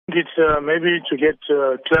It's maybe to get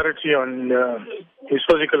clarity on his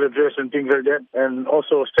physical address and things like that, and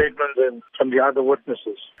also statements from the other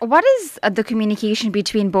witnesses. What is the communication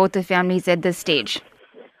between both the families at this stage?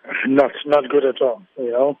 Not good at all.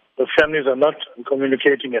 The families are not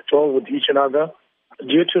communicating at all with each other.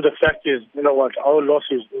 Due to the fact is, our loss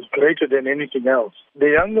is greater than anything else. The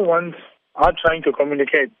younger ones are trying to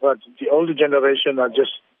communicate, but the older generation are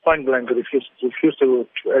just point blank refuse to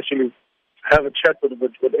actually have a chat with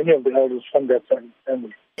any of the elders from that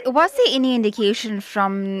family. Was there any indication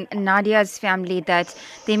from Nadia's family that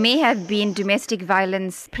there may have been domestic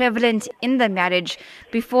violence prevalent in the marriage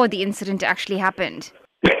before the incident actually happened?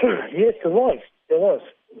 Yes, there was. There was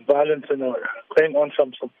violence going on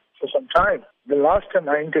for some time. The last time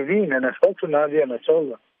I intervened and I spoke to Nadia and I told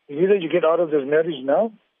her, either you get out of this marriage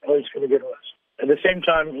now or it's going to get worse. At the same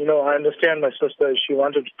time, I understand my sister, she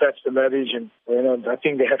wanted to patch the marriage and, I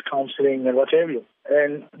think they had counseling and whatever.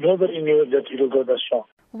 And nobody knew that it would go that strong.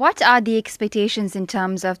 What are the expectations in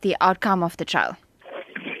terms of the outcome of the trial?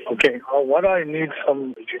 Okay, what I need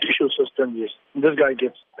from the judicial system is this guy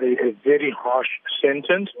gets a very harsh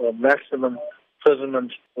sentence or maximum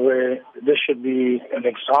imprisonment where this should be an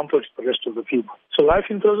example to the rest of the people. So life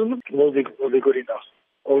imprisonment will be good enough.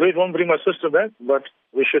 Although it won't bring my sister back, but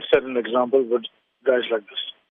we should set an example with guys like this.